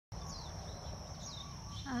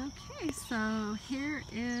Okay, so here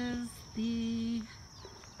is the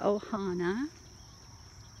Ohana,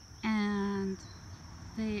 and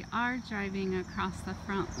they are driving across the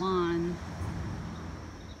front lawn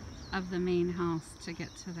of the main house to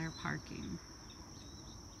get to their parking.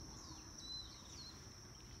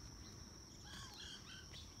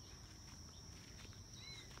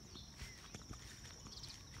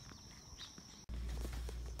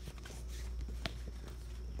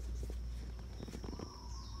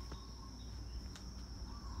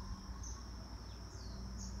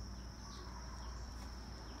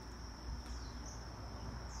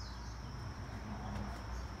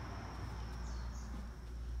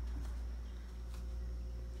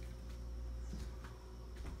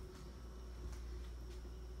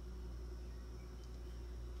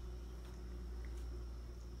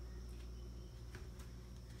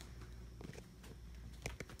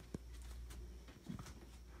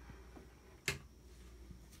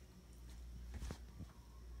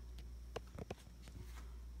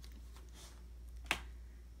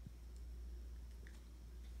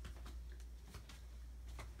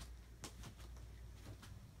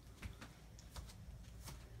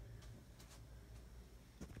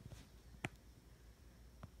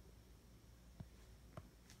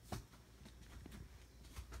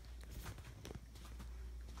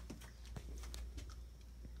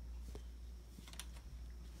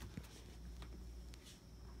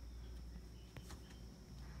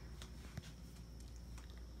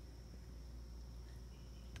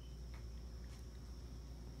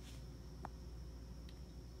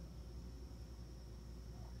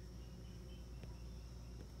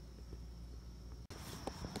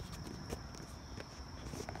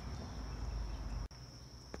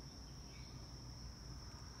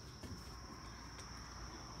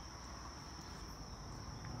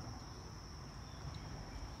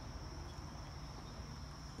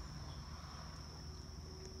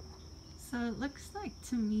 So it looks like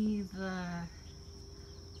to me the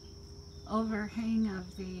overhang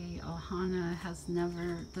of the Ohana has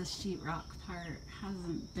never, the sheetrock part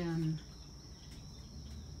hasn't been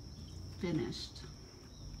finished.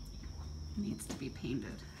 It needs to be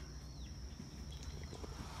painted.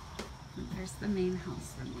 And there's the main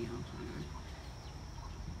house from the Ohana.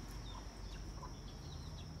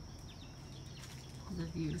 The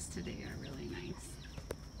views today are really nice.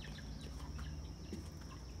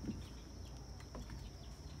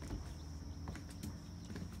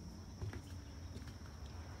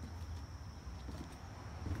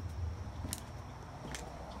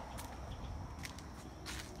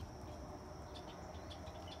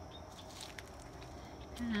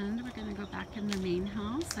 And we're gonna go back in the main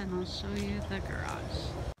house and I'll show you the garage.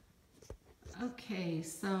 Okay,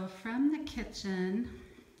 so from the kitchen,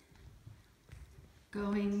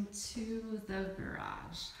 going to the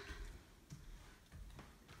garage.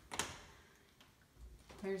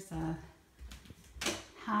 There's a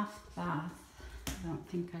half bath. I don't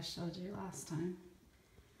think I showed you last time.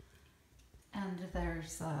 And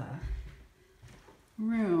there's a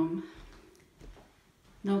room.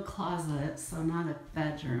 No closet, so not a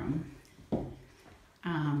bedroom,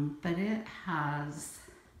 but it has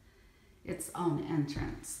its own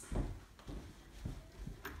entrance.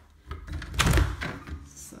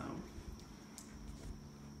 So,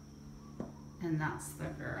 and that's the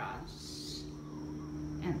garage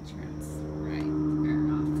entrance right there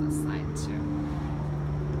off the side too.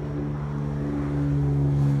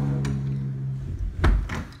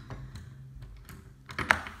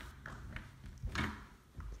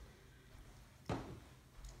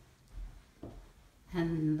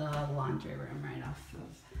 And the laundry room right off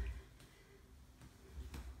of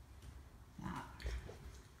that,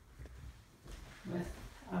 with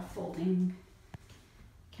a folding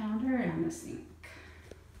counter and a sink.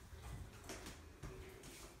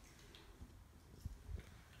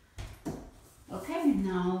 Okay,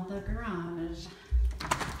 now the garage.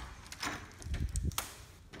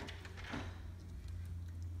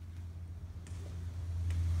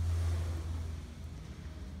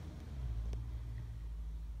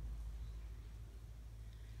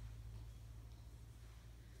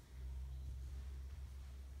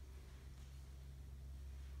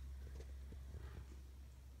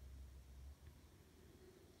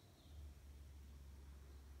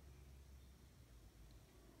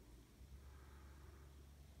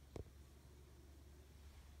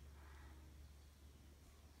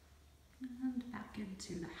 And back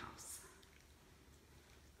into the house.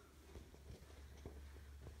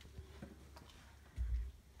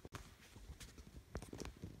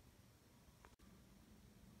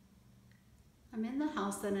 I'm in the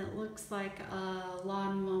house and it looks like a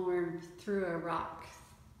lawnmower threw a rock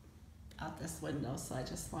out this window, so I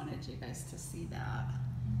just wanted you guys to see that.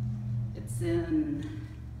 It's in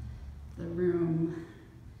the room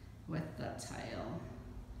with the tile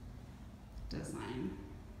design.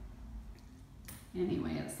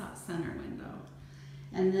 Anyway, it's that center window.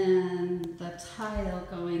 And then the tile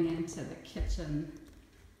going into the kitchen,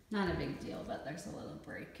 not a big deal, but there's a little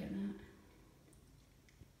break in it.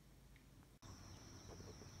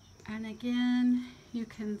 And again, you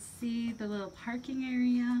can see the little parking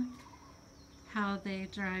area, how they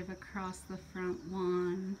drive across the front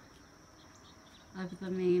lawn of the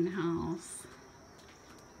main house.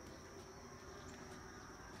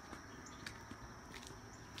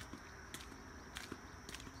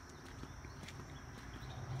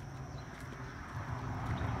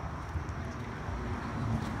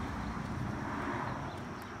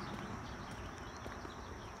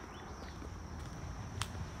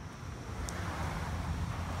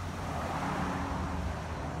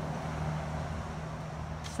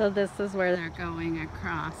 So this is where they're going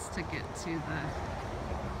across to get to the